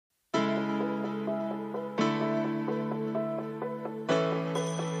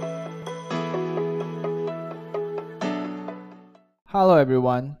Hello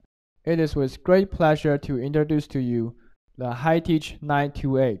everyone. It is with great pleasure to introduce to you the HiTeach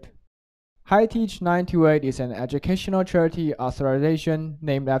 928. HiTeach 928 is an educational charity authorization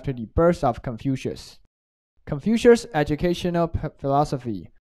named after the birth of Confucius. Confucius' educational philosophy,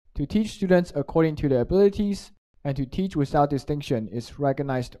 to teach students according to their abilities and to teach without distinction, is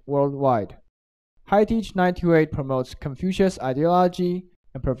recognized worldwide. HiTeach 928 promotes Confucius' ideology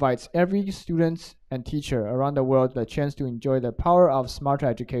and provides every student and teacher around the world the chance to enjoy the power of smarter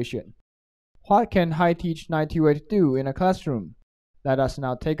education. What can HiTeach 928 do in a classroom? Let us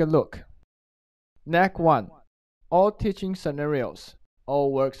now take a look. Knack 1. All teaching scenarios.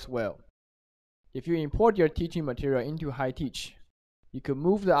 All works well. If you import your teaching material into HiTeach, you could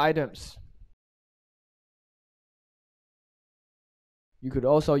move the items. You could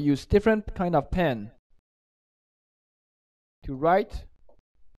also use different kind of pen to write,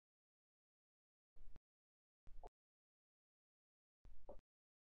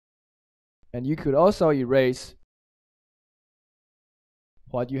 and you could also erase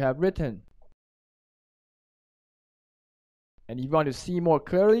what you have written. And if you want to see more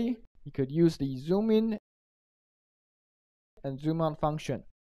clearly, you could use the zoom in and zoom out function.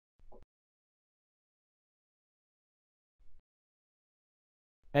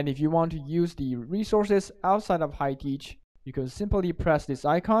 And if you want to use the resources outside of HiTeach, you can simply press this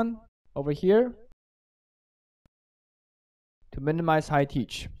icon over here to minimize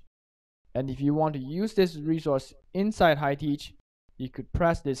HiTeach. And if you want to use this resource inside HiTeach, you could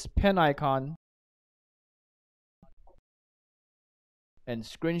press this pen icon and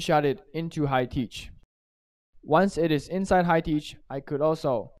screenshot it into HiTeach. Once it is inside HiTeach, I could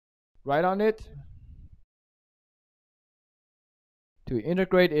also write on it to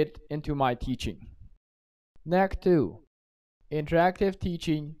integrate it into my teaching. Knack 2. Interactive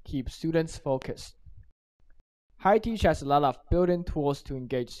teaching keeps students focused. HiTeach has a lot of built-in tools to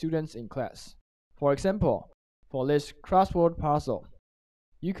engage students in class. For example, for this crossword puzzle,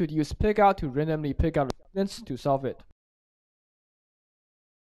 you could use pickout to randomly pick out students to solve it.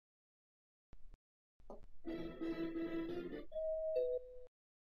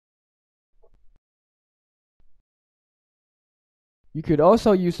 You could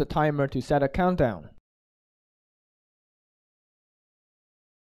also use the timer to set a countdown.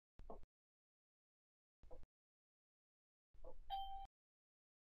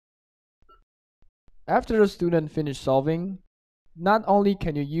 After the student finishes solving, not only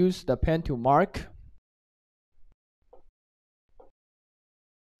can you use the pen to mark,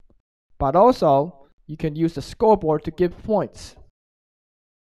 but also you can use the scoreboard to give points.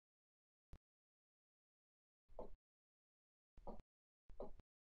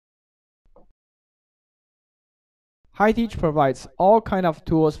 HiTeach provides all kinds of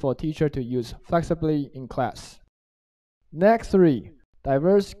tools for teachers to use flexibly in class. Next 3.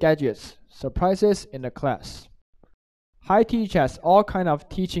 Diverse gadgets, surprises in the class. HiTeach has all kinds of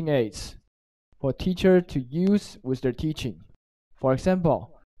teaching aids for teachers to use with their teaching. For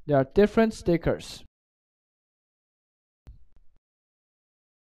example, there are different stickers.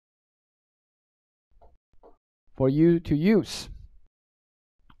 For you to use.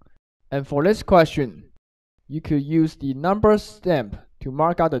 And for this question, you could use the number stamp to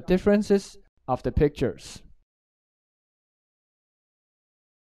mark out the differences of the pictures.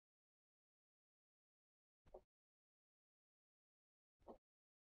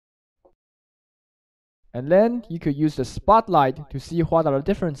 And then you could use the spotlight to see what are the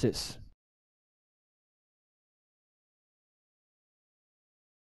differences.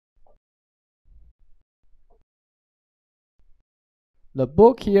 The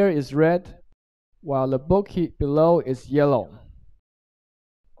book here is red, while the book below is yellow.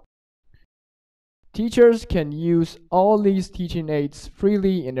 Teachers can use all these teaching aids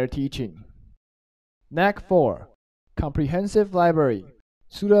freely in their teaching. Knack 4. Comprehensive library,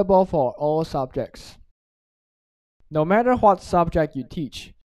 suitable for all subjects. No matter what subject you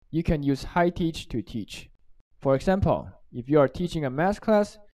teach, you can use HiTeach to teach. For example, if you are teaching a math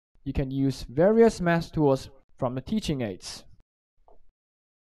class, you can use various math tools from the teaching aids.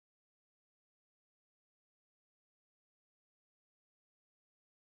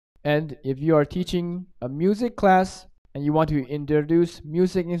 And if you are teaching a music class and you want to introduce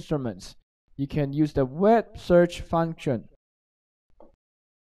music instruments, you can use the web search function.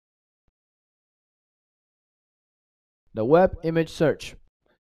 The web image search.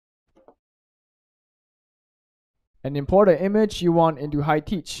 And import the image you want into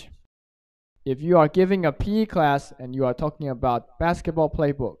HiTeach. If you are giving a PE class and you are talking about basketball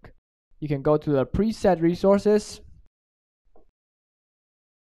playbook, you can go to the preset resources,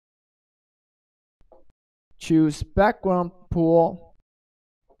 choose background pool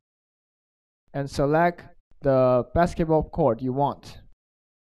and select the basketball court you want.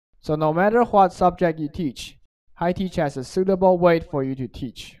 So no matter what subject you teach, HiTeach has a suitable way for you to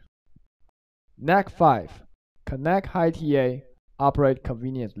teach. Knack 5. Connect HiTA, operate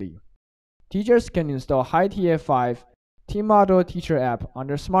conveniently. Teachers can install HiTA 5 T-Model Teacher app on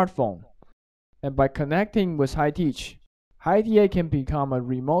their smartphone. And by connecting with HiTeach, HiTA can become a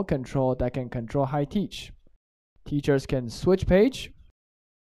remote control that can control HiTeach. Teachers can switch page,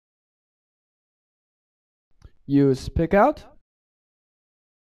 use pickout,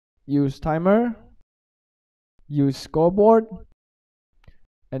 use timer, use scoreboard,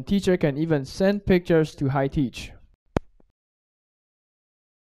 and teacher can even send pictures to HiTeach.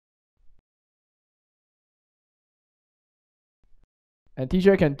 And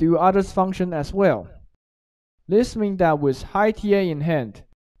teacher can do other functions as well. This means that with HiTA in hand,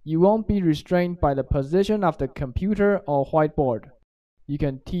 you won't be restrained by the position of the computer or whiteboard. You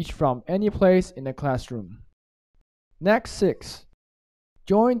can teach from any place in the classroom. Next 6.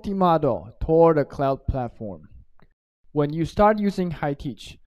 Join T-Model toward the cloud platform. When you start using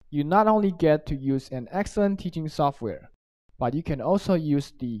HiTeach, you not only get to use an excellent teaching software, but you can also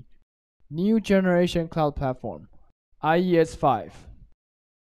use the new generation cloud platform, IES 5.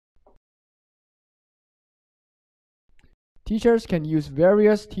 Teachers can use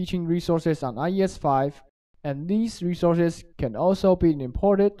various teaching resources on IES 5, and these resources can also be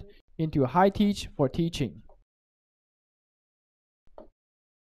imported into HiTeach for teaching.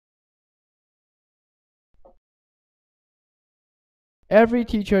 Every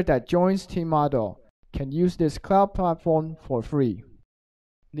teacher that joins T-Model can use this cloud platform for free.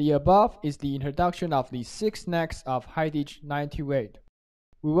 The above is the introduction of the 6 Knacks of HiTeach 928.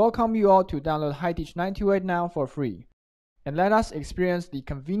 We welcome you all to download HiTeach 928 now for free, and let us experience the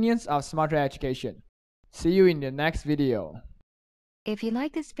convenience of smarter education. See you in the next video. If you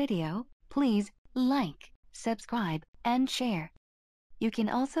like this video, please like, subscribe, and share. You can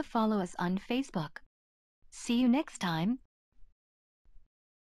also follow us on Facebook. See you next time.